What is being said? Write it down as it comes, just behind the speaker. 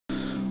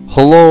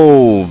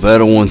Hello,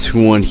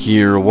 Veta121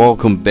 here,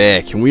 welcome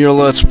back, and we are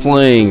Let's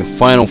Playing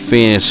Final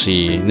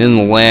Fantasy, and in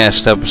the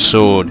last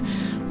episode,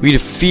 we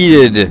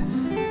defeated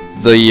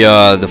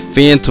the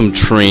Phantom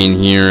Train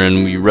here,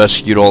 and we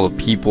rescued all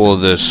the people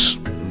of this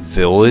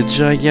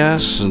village, I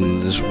guess,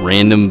 and this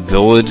random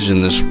village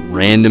in this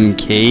random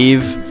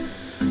cave.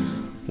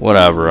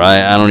 Whatever,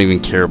 I don't even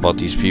care about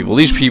these people.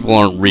 These people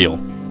aren't real.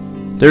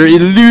 They're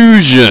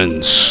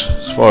illusions,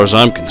 as far as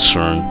I'm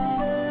concerned.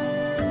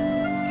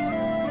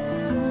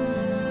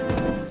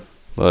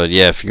 But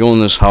yeah, if you go in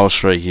this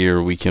house right here,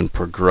 we can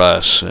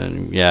progress.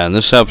 And yeah, in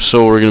this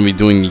episode, we're going to be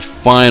doing the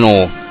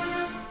final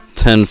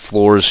 10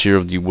 floors here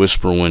of the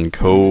Whisperwind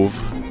Cove.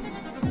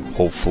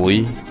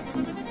 Hopefully.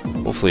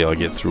 Hopefully I'll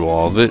get through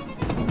all of it.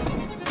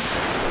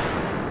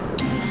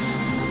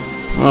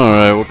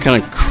 Alright, what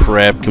kind of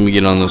crap can we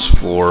get on this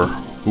floor?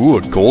 Ooh,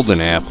 a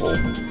golden apple.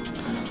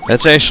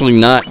 That's actually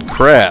not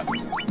crap.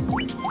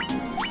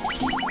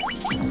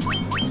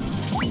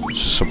 Which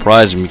is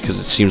surprising because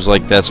it seems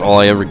like that's all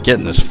I ever get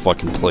in this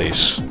fucking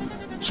place.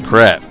 It's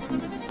crap.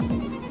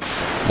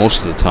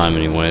 Most of the time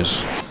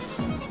anyways.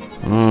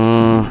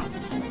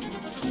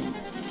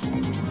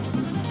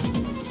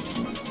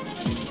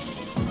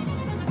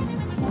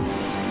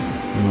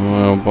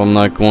 Well, I'm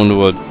not going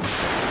to a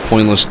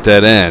pointless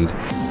dead end.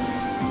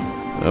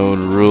 That would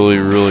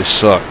really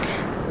suck.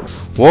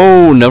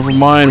 Whoa, never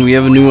mind. We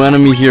have a new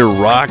enemy here.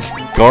 Rock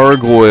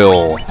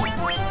Gargoyle.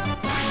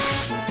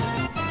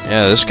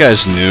 Yeah, this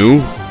guy's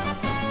new.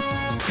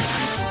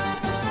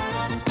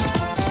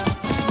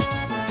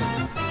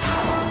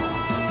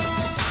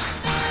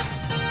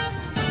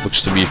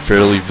 Looks to be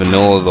fairly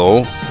vanilla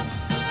though.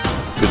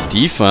 Good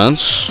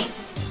defense.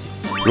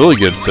 Really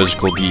good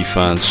physical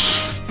defense.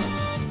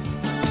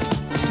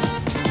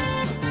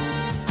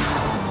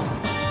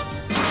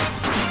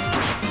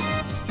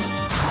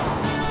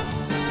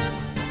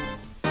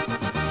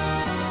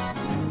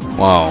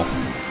 Wow.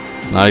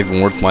 Not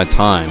even worth my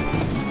time.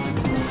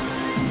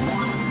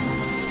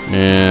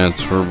 And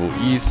Turbo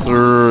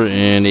Ether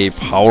and a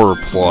Power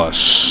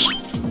Plus.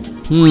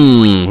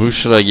 Who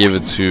should I give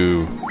it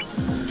to?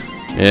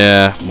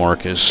 Yeah,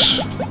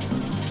 Marcus.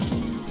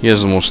 He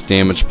has the most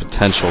damage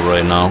potential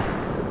right now.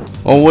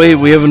 Oh wait,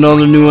 we have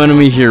another new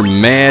enemy here.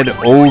 Mad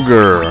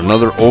Ogre.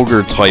 Another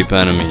ogre type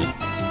enemy.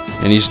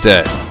 And he's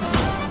dead.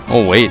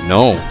 Oh wait,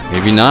 no.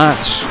 Maybe not.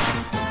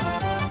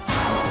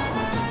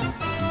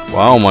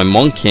 Wow, my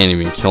monk can't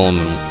even kill him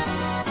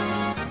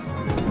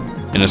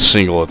in a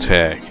single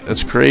attack.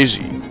 That's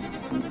crazy.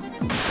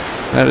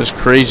 That is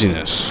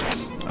craziness.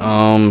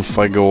 If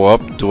I go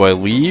up, do I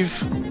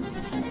leave?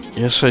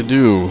 Yes, I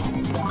do.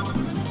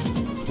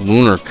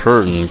 Lunar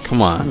Curtain.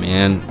 Come on,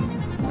 man.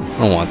 I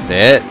don't want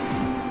that.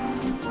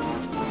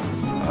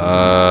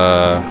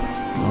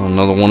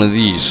 Another one of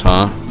these,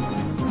 huh?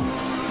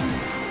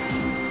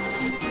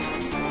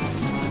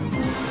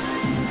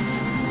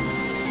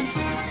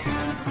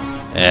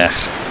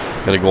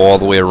 Gotta go all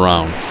the way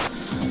around.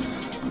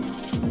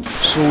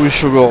 So we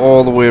shall go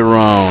all the way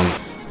around.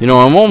 You know,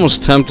 I'm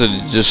almost tempted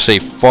to just say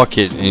fuck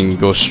it and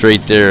go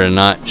straight there and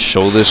not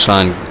show this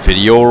on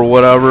video or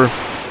whatever.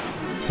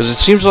 Because it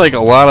seems like a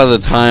lot of the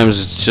times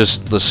it's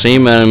just the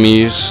same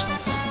enemies,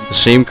 the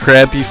same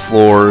crappy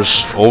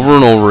floors, over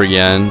and over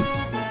again.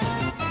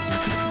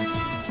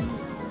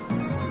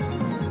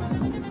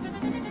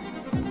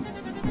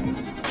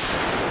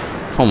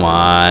 Come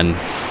on.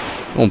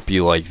 Don't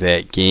be like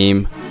that,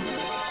 game.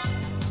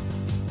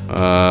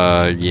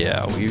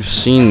 Yeah, we've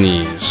seen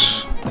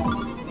these.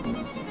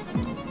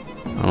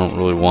 I don't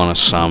really want a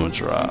Sama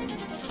drop.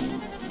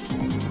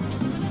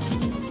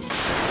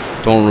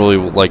 Don't really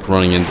like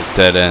running into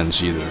dead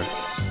ends either.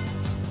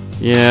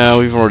 Yeah,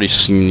 we've already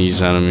seen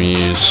these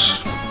enemies.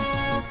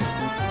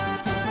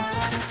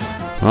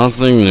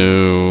 Nothing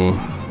new.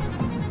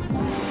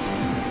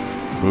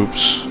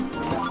 Oops.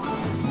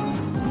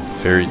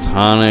 Fairy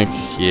Tonic,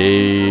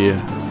 yay.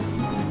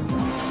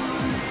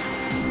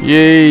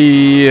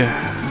 Yay!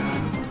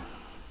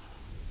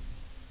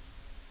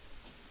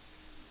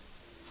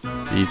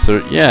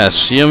 Ether, yeah,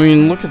 see, I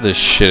mean, look at this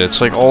shit,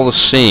 it's like all the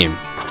same.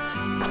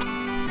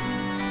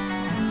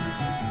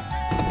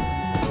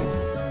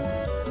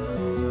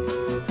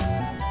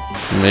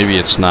 Maybe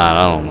it's not,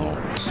 I don't know.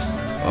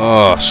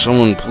 Oh,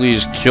 someone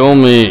please kill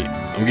me.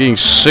 I'm getting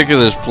sick of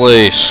this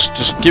place.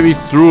 Just get me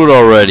through it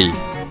already.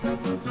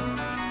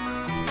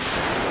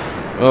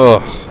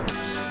 Ugh.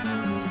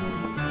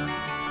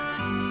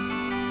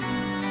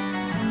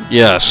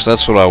 Yes,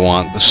 that's what I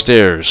want. The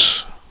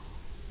stairs.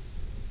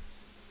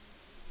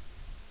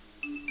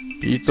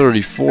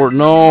 B34.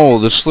 No,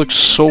 this looks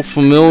so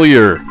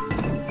familiar.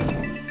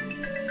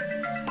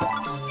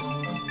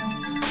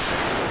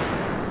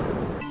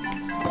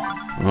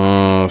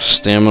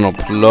 Stamina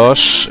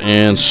Plus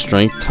and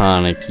Strength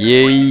Tonic.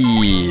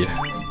 Yay!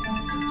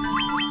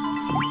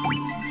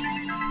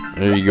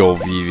 There you go,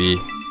 Vivi.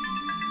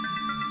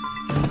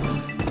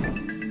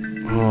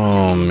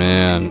 Oh,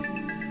 man.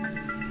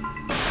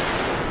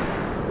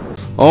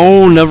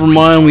 Oh, never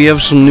mind. We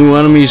have some new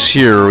enemies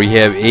here. We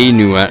have a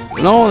new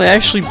no,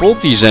 actually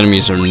both these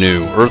enemies are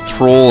new. Earth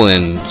Troll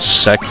and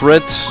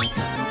Secret.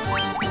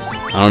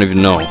 I don't even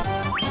know.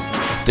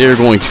 They're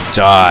going to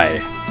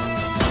die.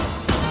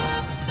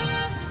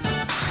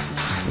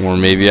 Or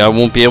maybe I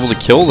won't be able to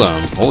kill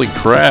them. Holy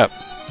crap.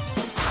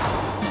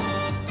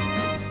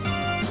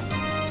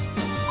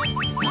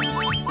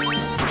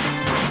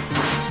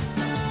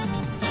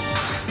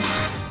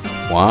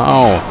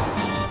 Wow.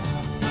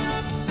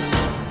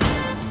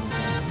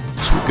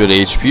 Some good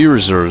HP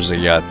reserves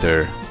they got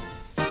there.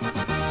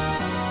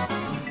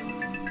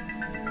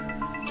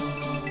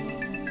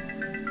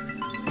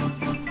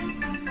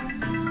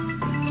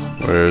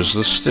 Where's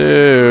the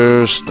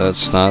stairs?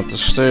 That's not the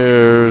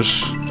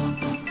stairs.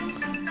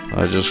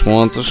 I just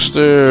want the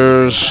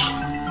stairs.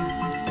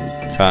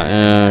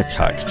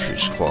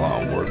 Cockatrice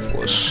Claw,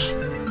 worthless.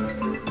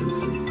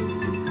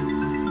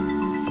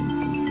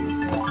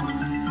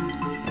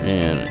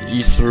 And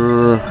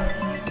ether.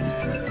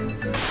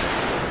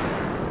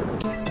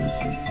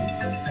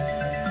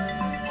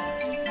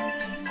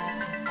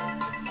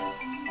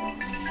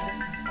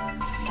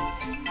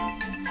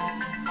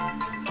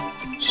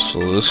 So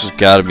this has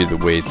got to be the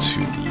way to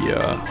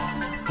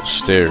the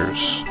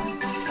stairs.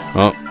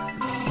 Oh,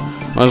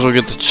 might as well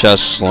get the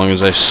chest as long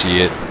as I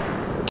see it.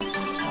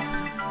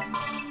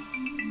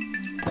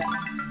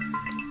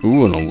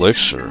 Ooh, an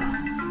elixir.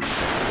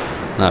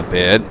 Not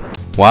bad.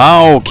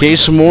 Wow, okay,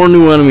 some more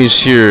new enemies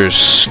here.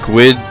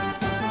 Squidraken?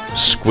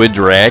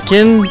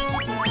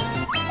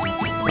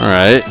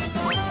 Alright.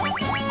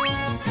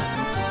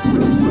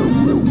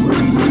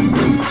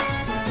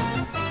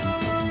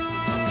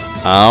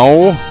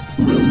 Ow.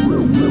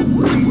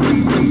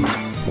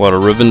 What, a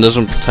ribbon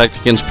doesn't protect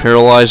against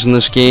paralyzed in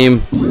this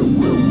game?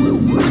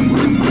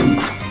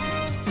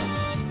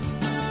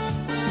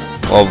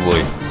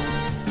 Lovely.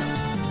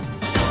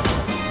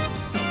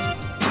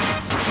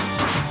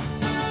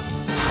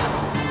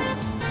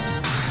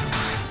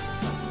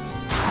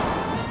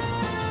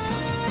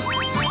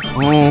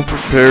 Oh,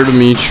 prepare to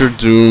meet your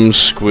doom,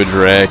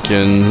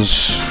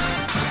 Squidrakens.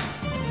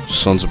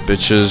 Sons of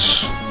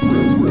bitches.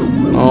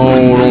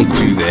 Oh, don't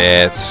do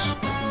that.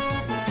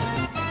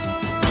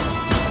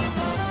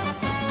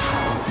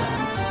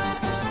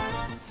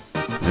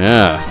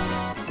 Yeah,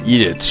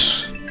 eat it.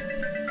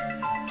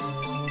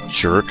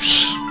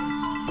 Jerks.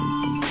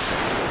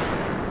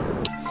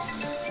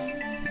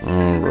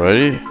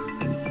 Alrighty.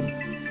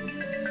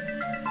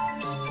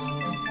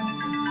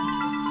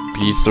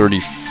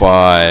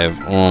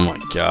 B35. Oh my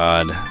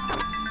god.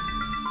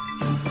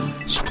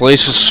 This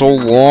place is so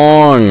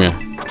long.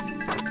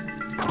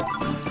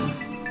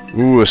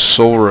 Ooh, a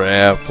silver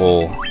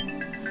apple.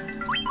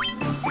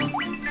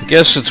 I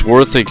guess it's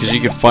worth it because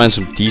you can find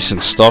some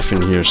decent stuff in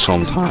here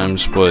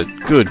sometimes, but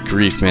good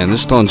grief, man,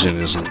 this dungeon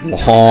is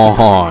long.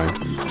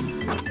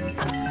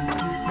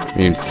 I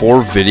mean, 4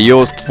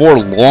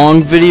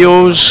 long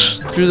videos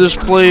through this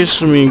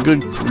place? I mean,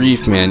 good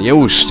grief, man.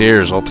 Yo,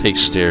 stairs. I'll take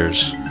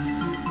stairs.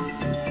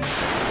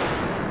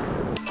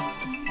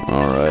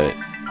 Alright.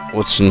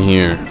 What's in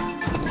here?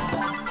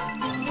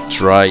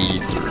 Dry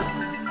ether.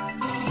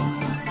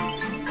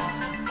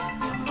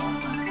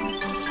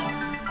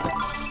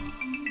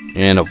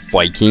 And a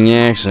Viking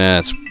axe?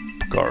 That's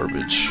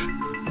garbage.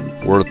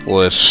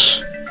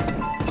 Worthless.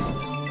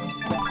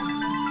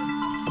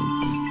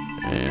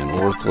 And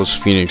worthless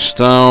Phoenix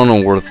Stone,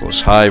 a worthless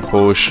High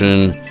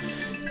Potion,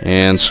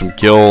 and some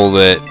gil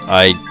that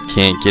I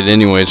can't get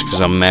anyways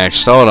because I'm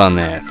maxed out on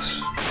that.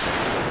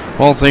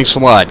 Well, thanks a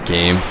lot,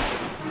 game.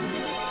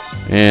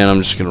 And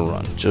I'm just gonna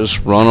run. Just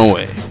run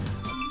away.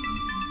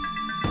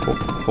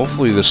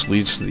 Hopefully this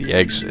leads to the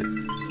exit.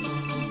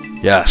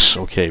 Yes,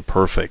 okay,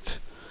 perfect.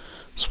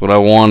 That's what I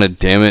wanted,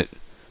 damn it.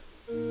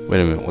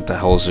 Wait a minute, what the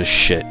hell is this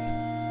shit? I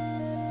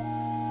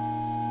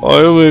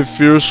am a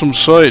fearsome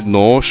sight.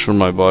 No, sure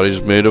my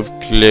body's made of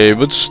clay,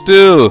 but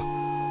still.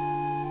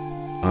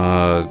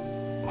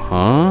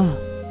 Huh?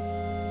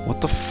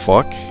 What the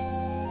fuck?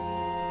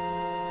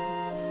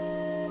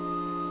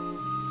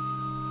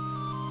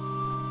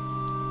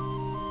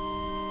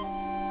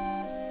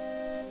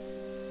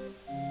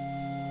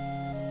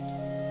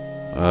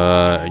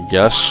 I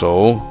guess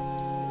so.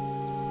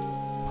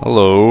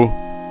 Hello.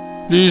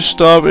 Please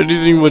stop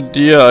anything but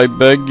dear, I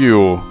beg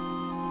you.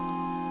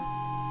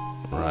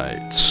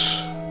 Right.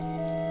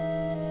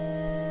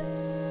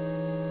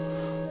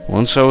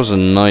 Once I was a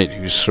knight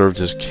who served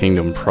his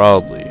kingdom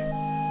proudly.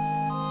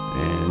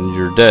 And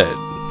you're dead.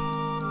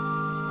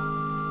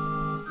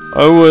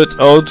 I went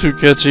out to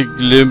catch a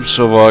glimpse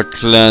of our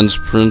clan's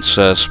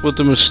princess, but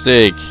a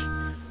mistake.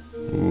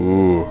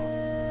 Ooh.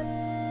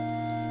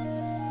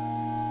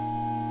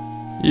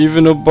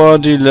 Even a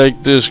body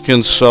like this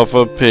can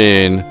suffer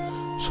pain.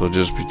 So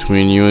just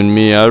between you and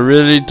me, I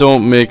really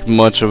don't make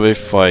much of a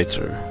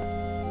fighter.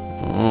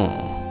 Oh,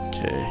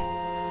 okay.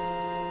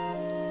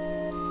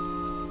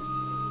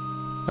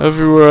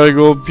 Everywhere I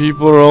go,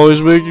 people are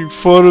always making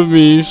fun of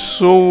me.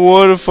 So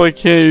what if I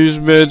can't use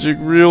magic?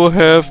 Real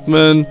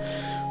half-men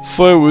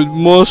fight with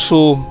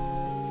muscle.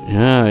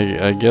 Yeah,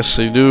 I guess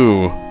they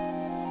do.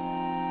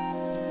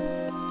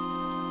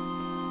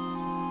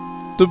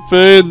 The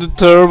pain, the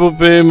terrible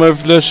pain, my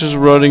flesh is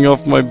running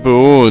off my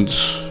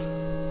bones.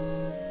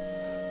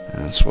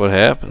 That's what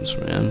happens,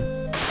 man.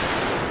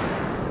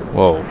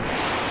 Whoa.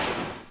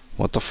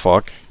 What the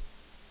fuck?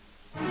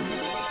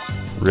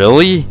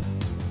 Really?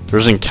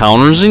 There's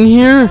encounters in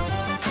here?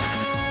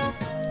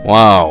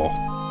 Wow.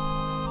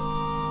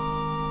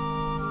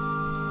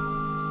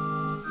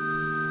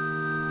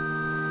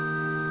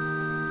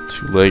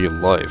 Two-legged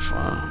life,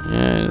 huh?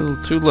 Yeah,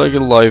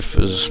 two-legged life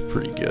is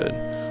pretty good.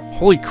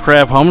 Holy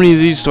crap, how many of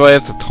these do I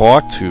have to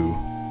talk to?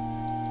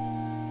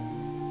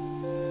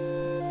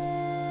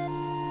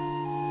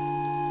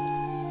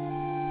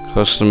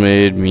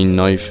 Custom-made me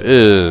knife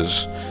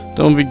is.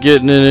 Don't be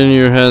getting it in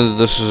your head that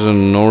this is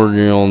an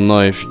ordinary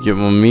knife. You get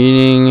my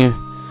meaning?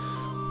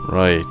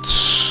 Right.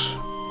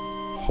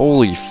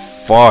 Holy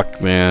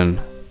fuck,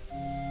 man.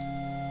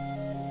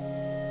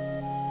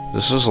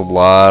 This is a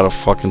lot of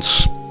fucking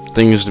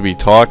things to be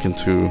talking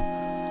to.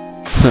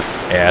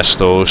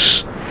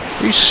 Astos.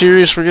 Are you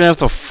serious? We're gonna have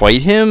to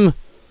fight him?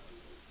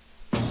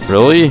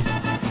 Really?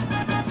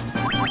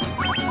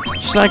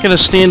 He's not gonna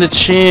stand a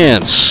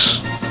chance.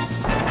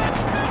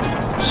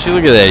 See,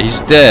 look at that.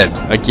 He's dead.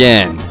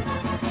 Again.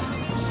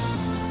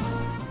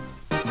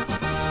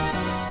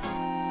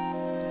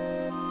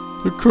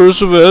 The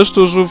curse of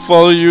Astos will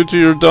follow you to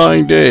your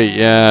dying day.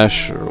 Yeah,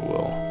 sure it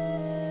will.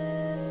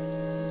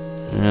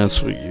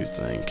 That's what you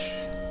think.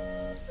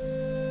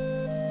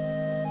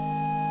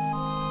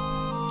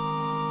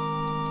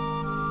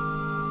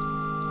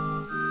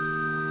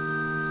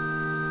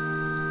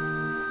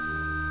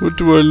 What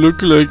do I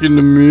look like in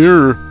the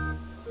mirror?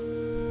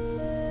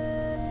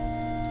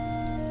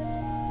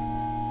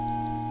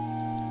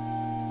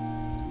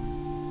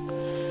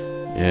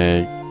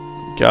 Yeah,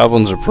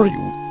 goblins are pretty...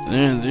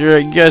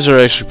 you guys are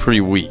actually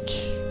pretty weak.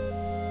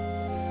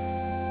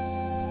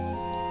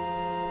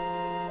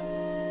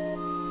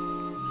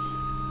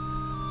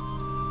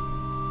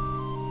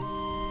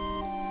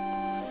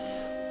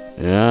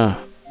 Yeah.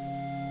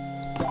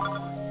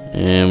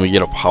 And we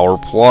get a power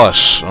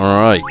plus.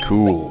 Alright,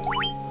 cool.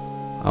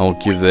 I'll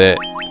give that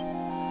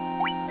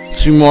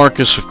to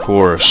Marcus, of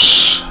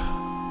course.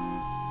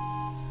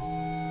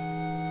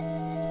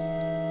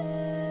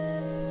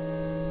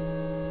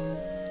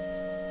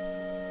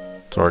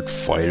 Dark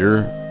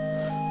Fighter,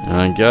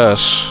 I guess.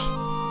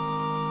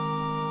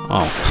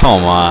 Oh,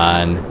 come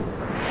on.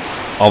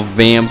 A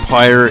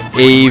vampire,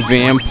 a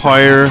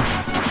vampire.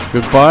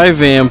 Goodbye,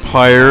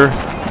 vampire.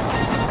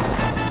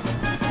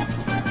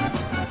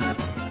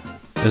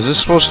 Is this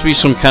supposed to be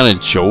some kind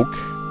of joke?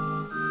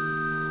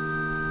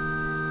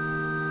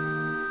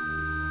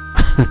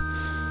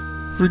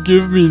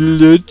 Forgive me,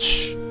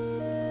 Lich.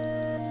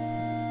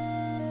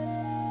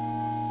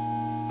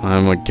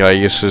 I'm a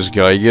Gygas's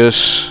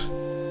Gygas.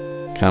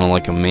 Kind of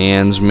like a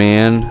man's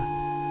man.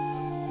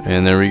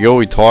 And there we go,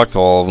 we talked to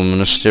all of them,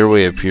 and a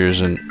stairway appears,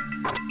 and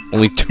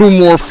only 2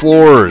 more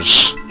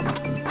floors.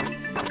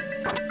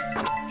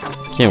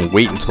 Can't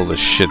wait until this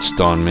shit's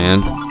done,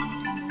 man.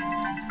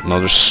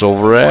 Another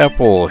silver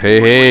apple. Hey,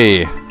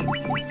 hey.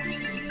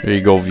 There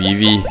you go,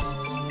 Vivi.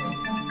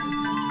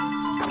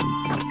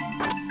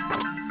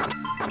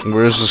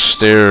 Where's the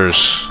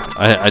stairs?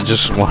 I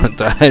just want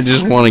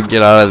to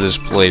get out of this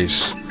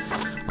place.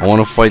 I want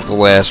to fight the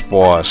last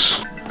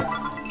boss.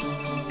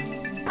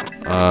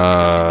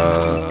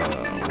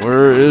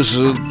 Where is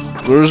it?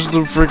 Where's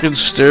the freaking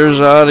stairs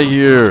out of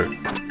here?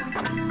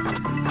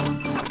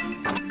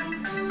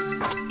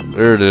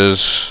 There it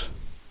is.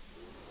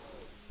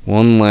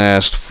 One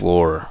last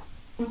floor.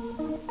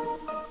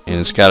 And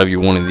it's gotta be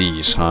one of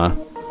these, huh?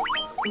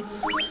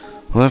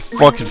 Well, that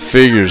fucking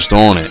figures,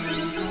 don't it?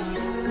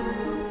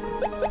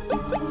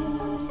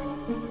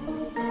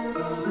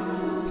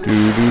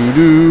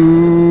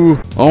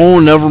 Doo-doo-doo. Oh,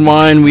 never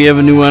mind. We have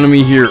a new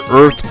enemy here.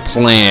 Earth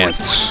Plant.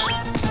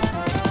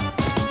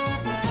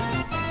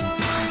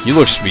 He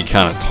looks to be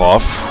kind of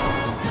tough.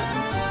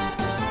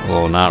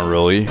 Well, not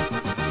really.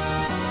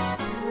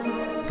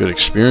 Good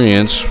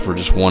experience for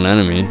just one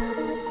enemy.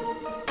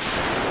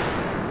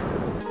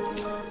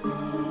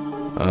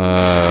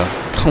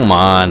 Come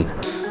on.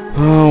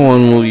 Oh,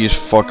 when will these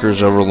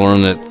fuckers ever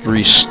learn that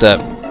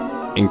 3-step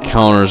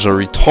encounters are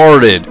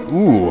retarded?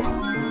 Ooh.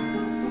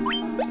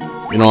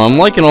 You know, I'm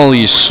liking all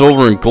these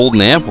silver and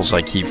golden apples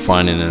I keep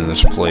finding in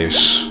this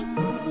place.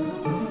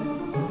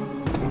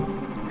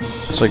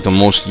 It's like the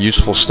most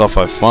useful stuff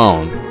I've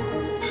found.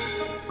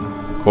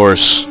 Of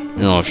course,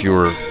 you know, if you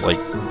were, like,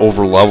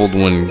 over-leveled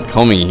when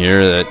coming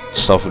here, that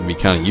stuff would be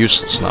kind of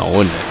useless now,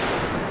 wouldn't it?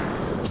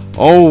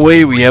 Oh,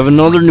 wait, we have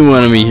another new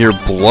enemy here.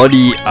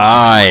 Bloody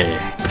Eye.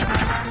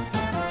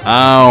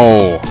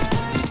 Ow.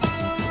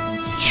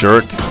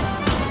 Jerk.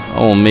 I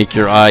will make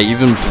your eye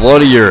even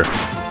bloodier.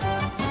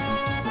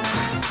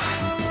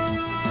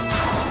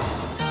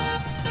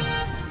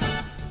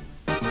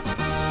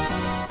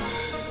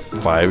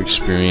 Five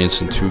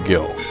experience and 2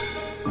 gil.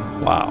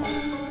 Wow.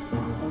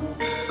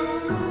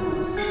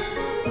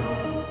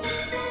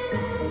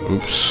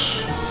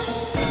 Oops.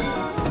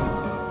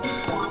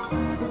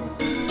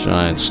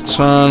 Giant's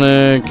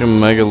Tonic, a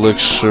Mega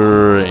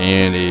Elixir,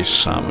 and a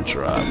Sama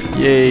Drop.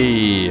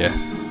 Yay!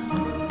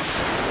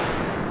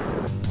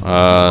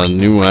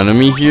 New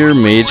enemy here,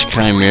 Mage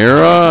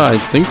Chimera. I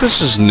think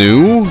this is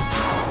new.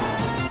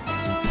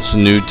 It's a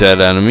new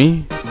dead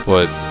enemy,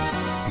 but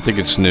I think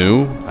it's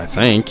new. I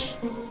think.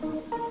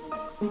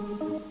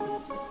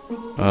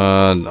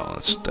 No,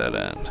 it's dead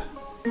end.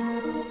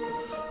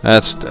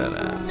 That's dead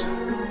end.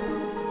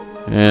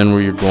 And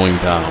where you're going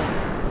down.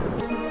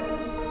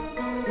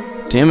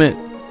 Damn it.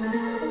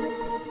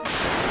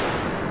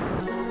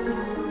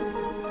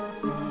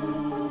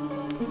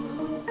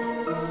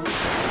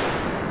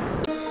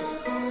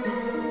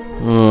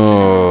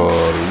 Oh,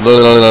 la,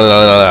 la, la,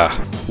 la, la.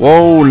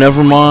 Whoa,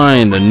 never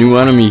mind. A new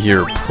enemy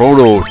here.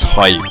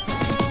 Prototype.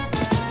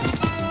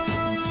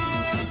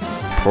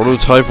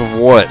 Prototype of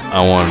what,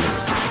 I wonder?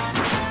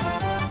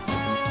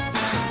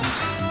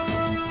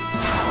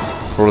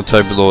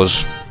 Prototype of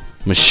those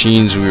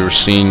machines we were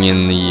seeing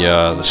in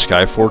the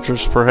Sky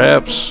Fortress,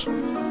 perhaps?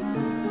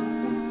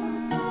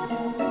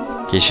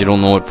 In case you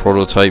don't know what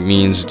prototype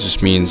means, it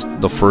just means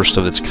the first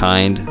of its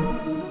kind.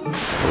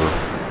 Or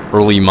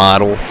early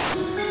model.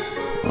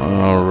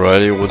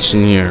 Alrighty, what's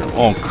in here?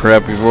 Oh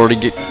crap, we've already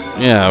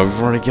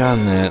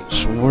gotten that.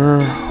 So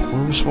where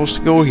are we supposed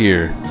to go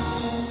here?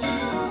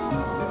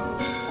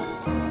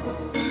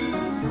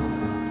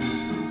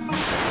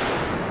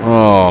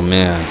 Oh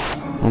man,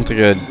 I don't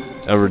think I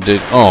ever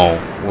did. Oh,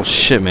 well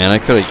shit man, I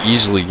could have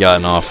easily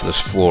gotten off this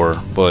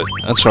floor, but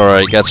that's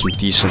alright. Got some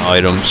decent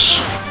items,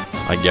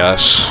 I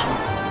guess.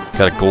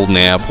 Got a golden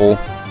apple.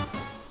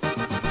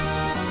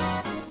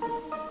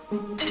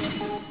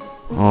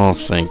 Oh,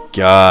 thank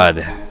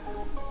God.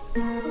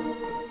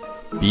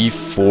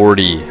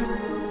 B40.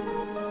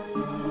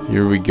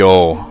 Here we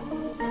go.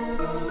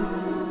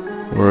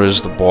 Where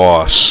is the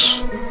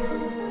boss?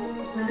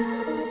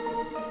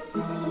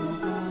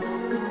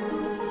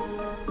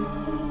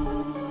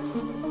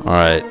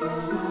 Alright.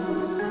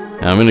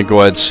 I'm gonna go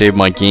ahead and save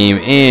my game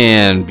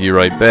and be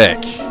right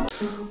back.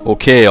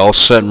 Okay, all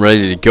set and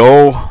ready to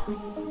go.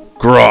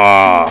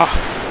 Grah!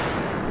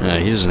 Yeah,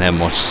 he doesn't have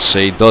much to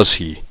say, does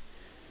he?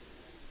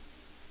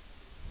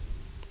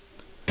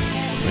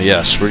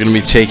 Yes, we're going to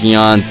be taking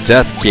on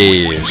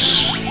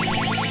Deathgaze.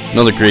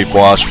 Another great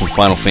boss from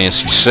Final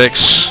Fantasy VI.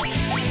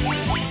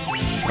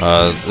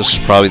 This is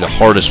probably the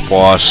hardest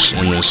boss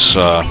in this,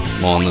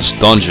 in this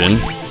dungeon.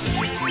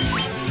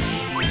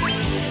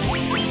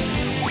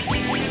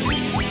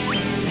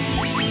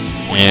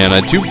 And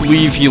I do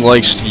believe he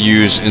likes to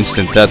use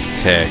instant death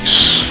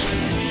attacks.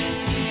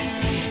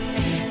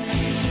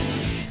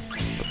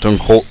 But don't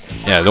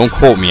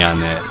quote me on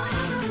that.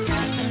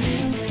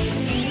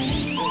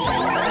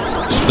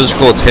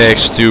 Physical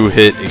attacks do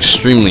hit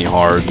extremely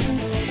hard,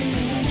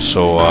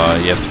 so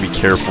you have to be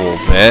careful of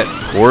that,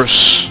 of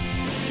course.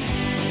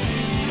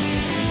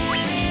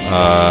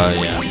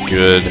 Yeah,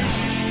 good.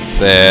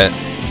 That.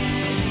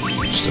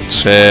 Just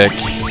attack.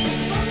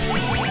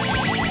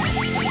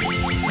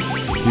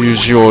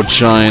 Use your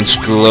giant's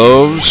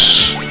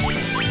gloves.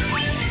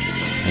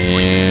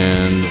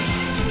 And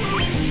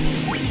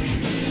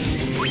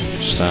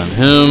just on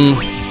him.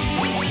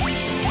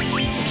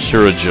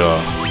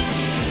 Kiraja.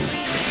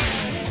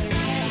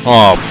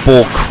 Oh,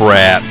 bull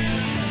crap.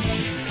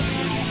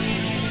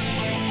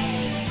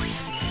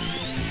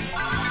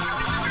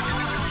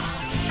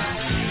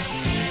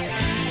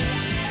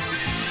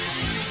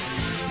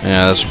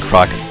 Yeah, that's a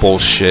crock of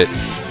bullshit.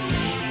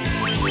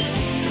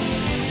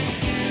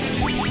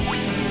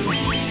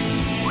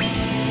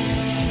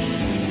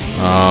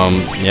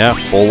 Yeah,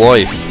 full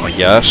life, I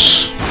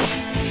guess.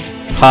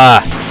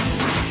 Ha!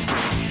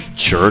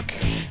 Jerk.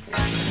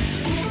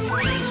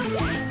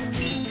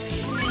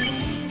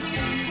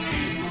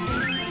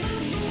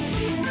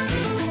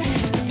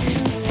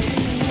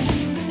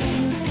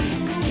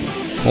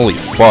 Holy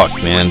fuck,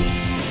 man.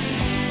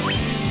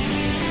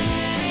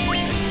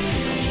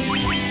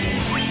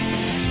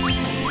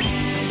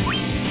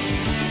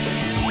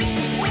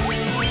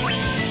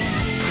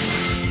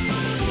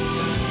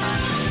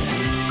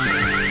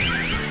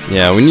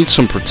 Yeah, we need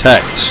some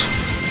protect.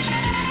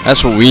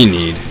 That's what we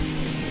need.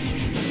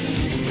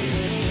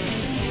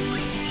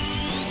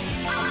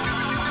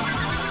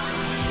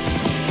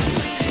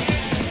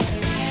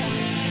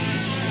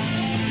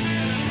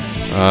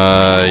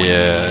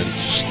 Yeah,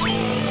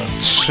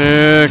 just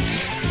attack.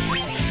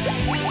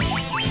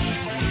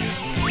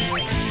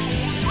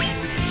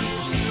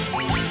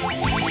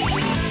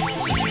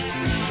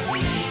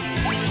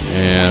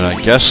 And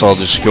I guess I'll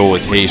just go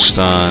with haste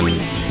on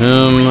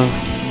him.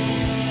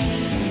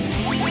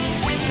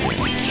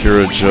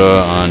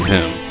 Kiraja on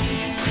him.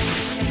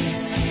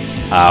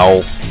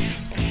 Ow.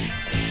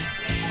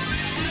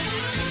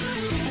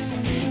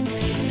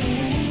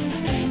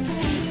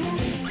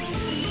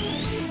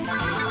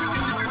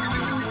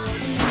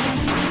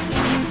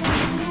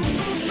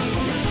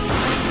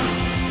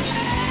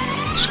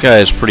 This guy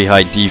has pretty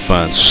high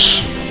defense.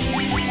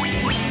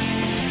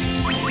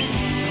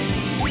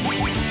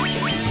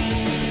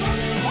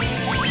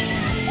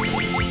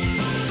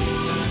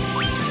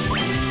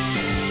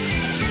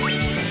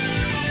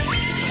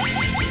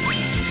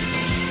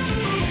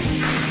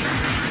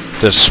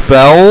 The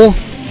spell?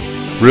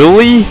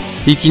 Really?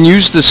 He can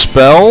use the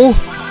spell?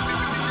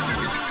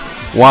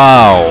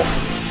 Wow.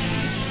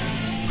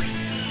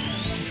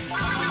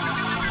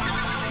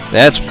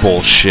 That's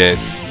bullshit.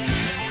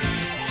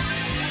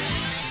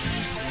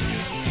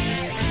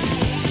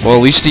 Well,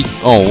 at least he...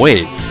 Oh,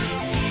 wait.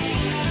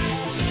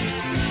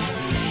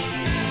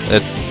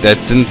 That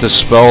didn't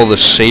dispel the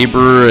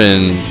saber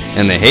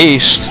and the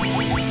haste.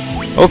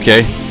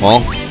 Okay,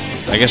 well,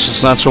 I guess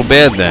it's not so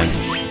bad then.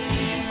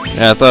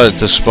 Yeah, I thought it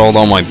dispelled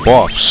all my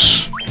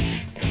buffs.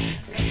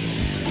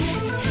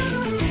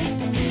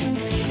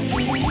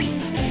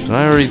 Did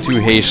I already do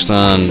haste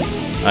on...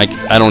 I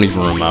don't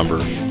even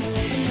remember.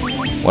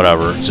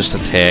 Whatever, just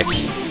attack.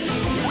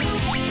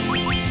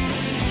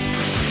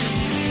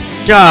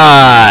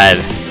 God!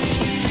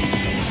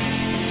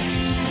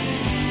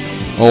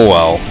 Oh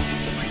well.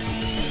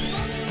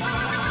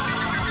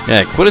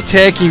 Yeah, quit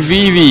attacking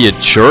Vivi, you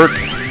jerk.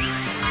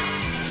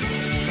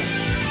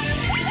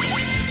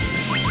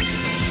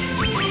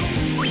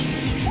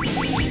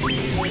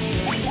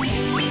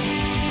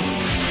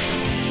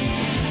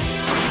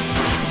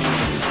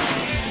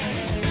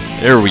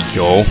 There we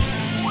go.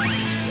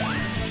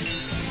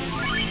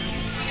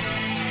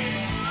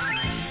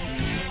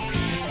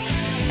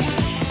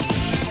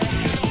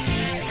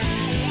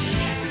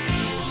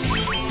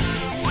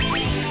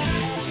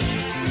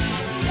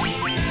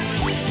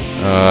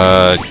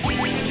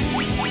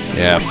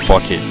 Yeah,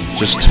 fuck it.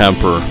 Just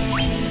temper.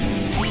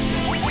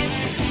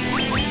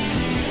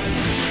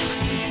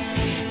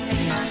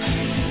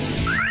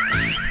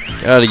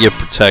 Gotta get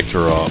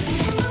Protector up.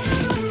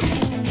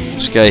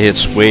 This guy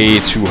hits way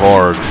too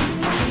hard.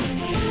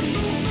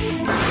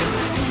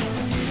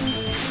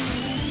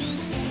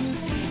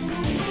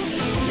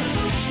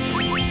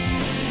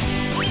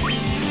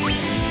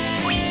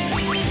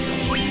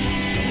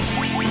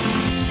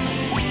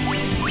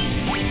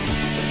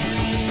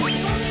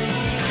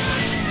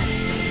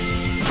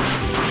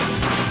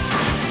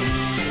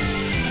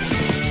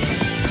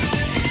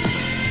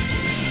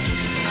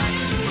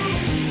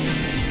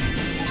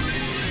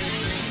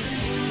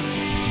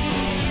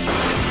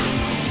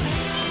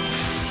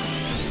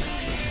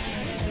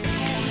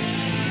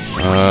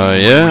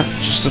 Yeah,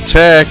 just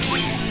attack.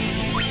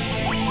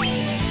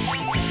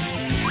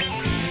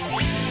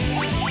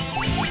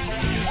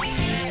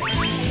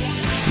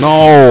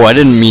 No, I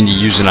didn't mean to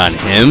use it on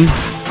him.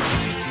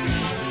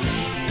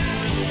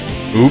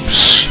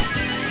 Oops.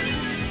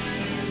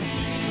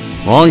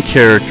 Wrong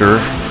character.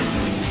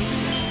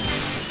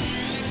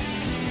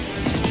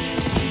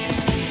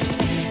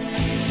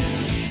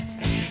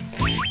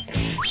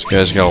 This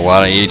guy's got a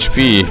lot of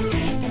HP.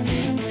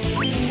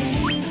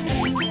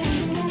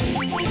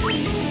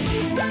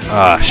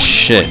 Ah,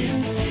 shit.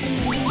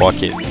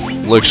 Fuck it.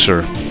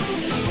 Elixir.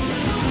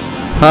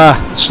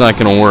 Ha! It's not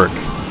gonna work.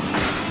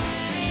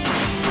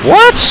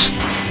 What?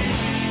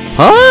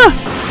 Huh?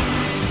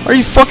 Are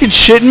you fucking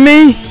shitting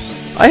me?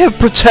 I have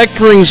Protect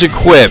Rings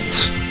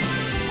equipped.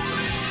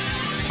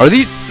 Are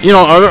these... You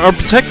know, are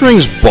Protect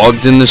Rings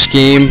bugged in this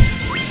game?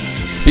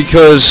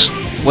 Because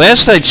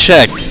last I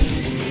checked,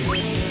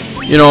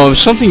 you know, if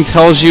something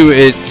tells you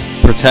it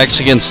protects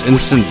against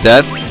instant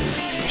death,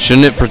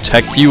 shouldn't it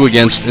protect you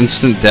against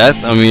instant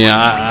death? I mean,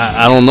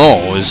 I don't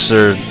know. Is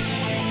there...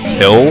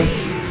 kill?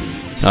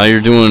 Now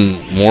you're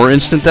doing more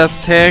instant death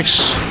attacks?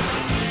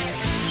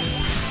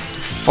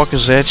 The fuck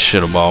is that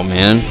shit about,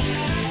 man?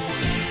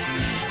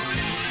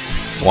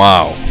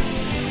 Wow.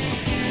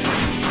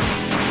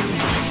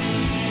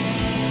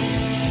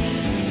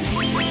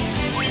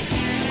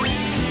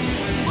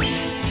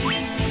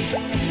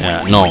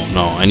 Yeah, no,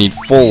 I need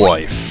full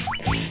life.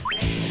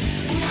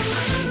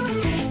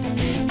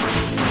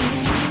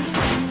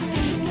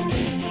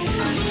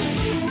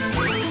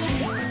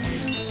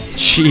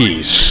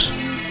 Jeez.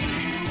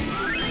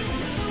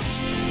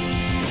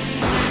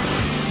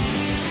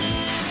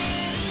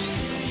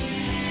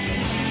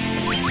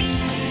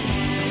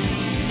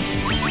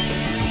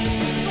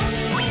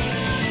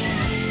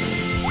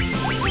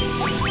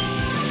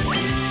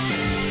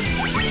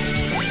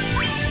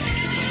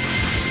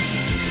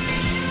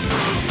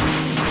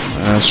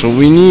 That's what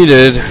we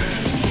needed.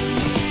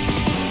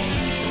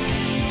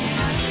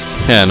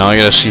 Yeah, now I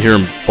gotta sit here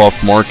and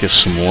buff Marcus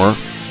some more.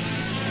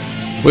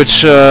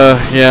 Which,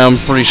 yeah, I'm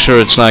pretty sure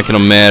it's not gonna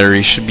matter.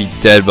 He should be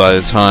dead by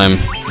the time,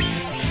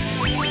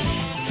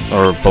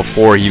 or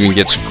before he even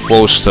gets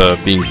close to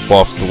being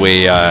buffed the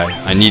way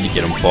I need to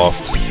get him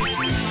buffed.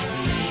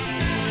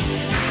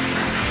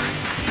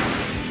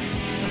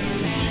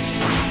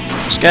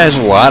 This guy has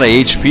a lot of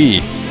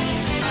HP.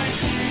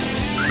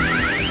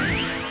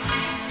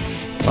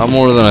 A lot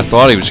more than I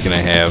thought he was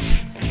gonna have.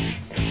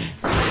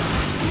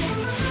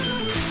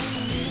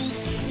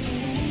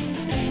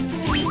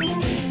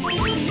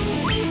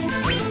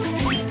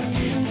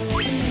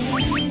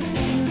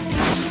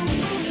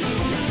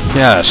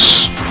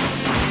 Yes.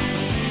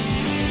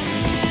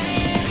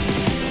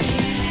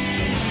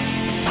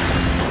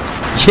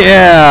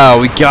 Yeah,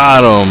 we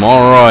got him.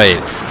 Alright.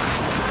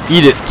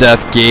 Eat it,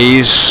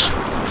 Deathgaze.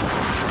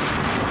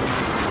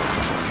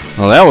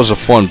 Well, that was a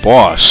fun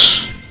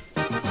boss.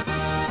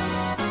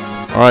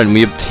 Alright, and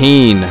we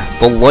obtain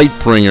the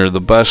Lightbringer,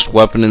 the best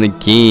weapon in the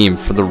game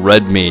for the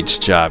Red Mage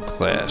job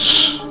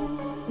class.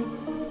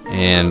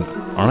 And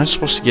aren't I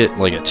supposed to get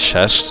like a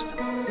chest?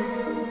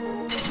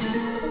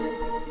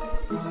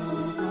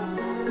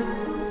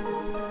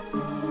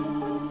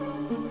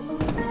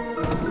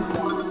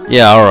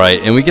 Yeah, alright,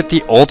 and we get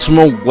the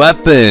ultimate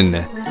weapon.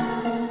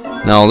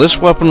 Now this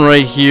weapon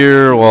right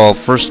here, well,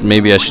 first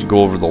maybe I should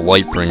go over the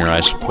Lightbringer,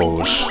 I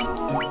suppose.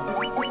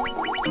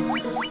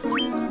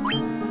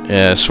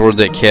 Yeah, sword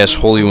that casts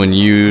holy when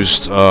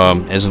used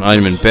as an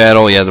item in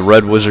battle. Yeah, the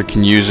Red Wizard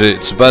can use it.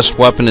 It's the best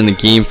weapon in the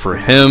game for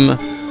him,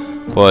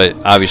 but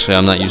obviously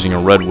I'm not using a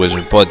Red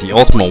Wizard. But the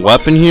ultimate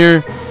weapon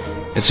here,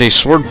 it's a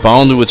sword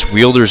bound to its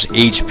wielder's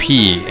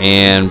HP,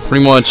 and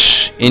pretty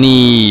much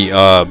any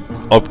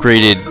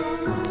upgraded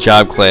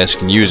job class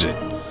can use it.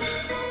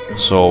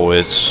 So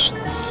it's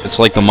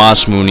like the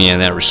Masamune in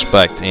that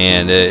respect,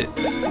 and it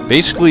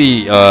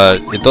basically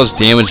it does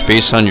damage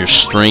based on your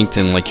strength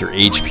and like your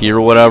HP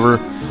or whatever.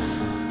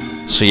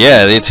 So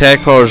yeah, the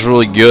attack power is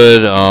really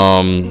good,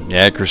 the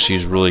accuracy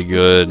is really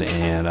good,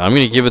 and I'm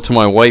gonna give it to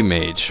my White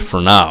Mage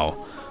for now.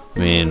 I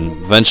mean,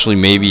 eventually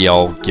maybe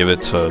I'll give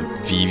it to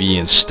Vivi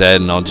instead,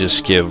 and I'll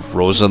just give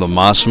Rosa the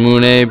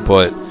Masamune,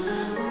 but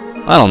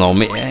I don't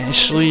know,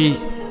 actually,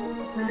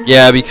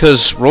 yeah,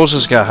 because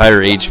Rosa's got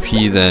higher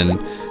HP than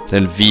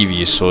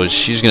Vivi, so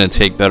she's gonna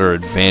take better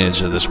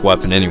advantage of this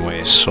weapon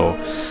anyways. So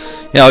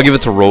yeah, I'll give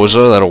it to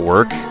Rosa, that'll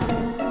work.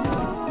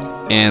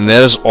 And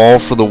that is all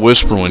for the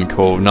Whisperwind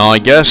Cove. Now I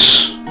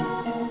guess,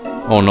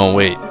 oh no,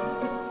 wait,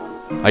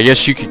 I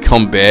guess you could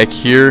come back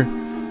here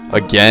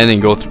again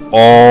and go through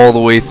all the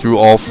way through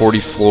all 40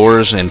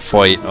 floors and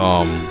fight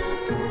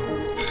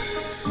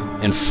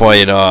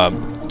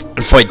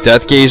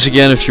Deathgaze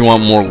again if you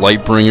want more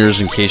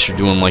Lightbringers, in case you're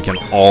doing like an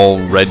all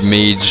Red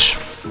Mage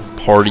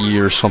party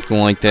or something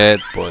like that.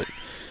 But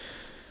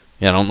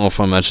yeah, I don't know if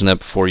I mentioned that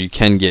before. You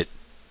can get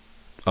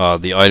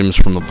the items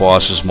from the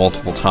bosses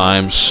multiple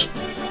times,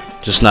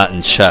 just not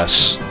in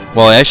chests.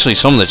 Well, actually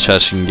some of the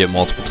chests you can get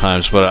multiple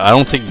times, but I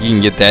don't think you can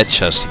get that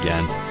chest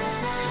again.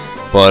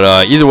 But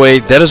either way,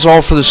 that is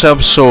all for this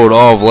episode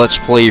of Let's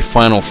Play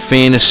Final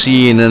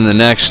Fantasy, and in the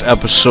next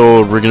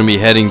episode we're going to be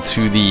heading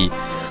to the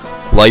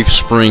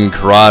Lifespring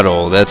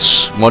Grotto.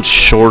 That's much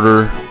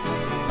shorter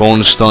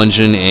bonus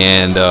dungeon,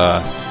 and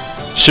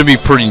should be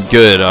pretty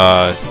good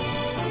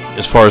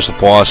as far as the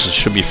bosses.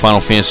 Should be Final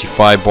Fantasy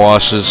V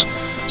bosses,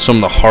 some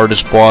of the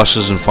hardest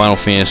bosses in Final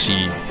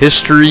Fantasy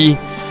history.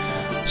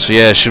 So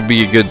yeah, it should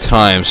be a good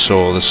time.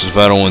 So this is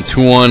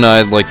Veto121.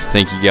 I'd like to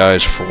thank you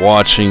guys for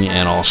watching,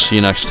 and I'll see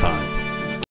you next time.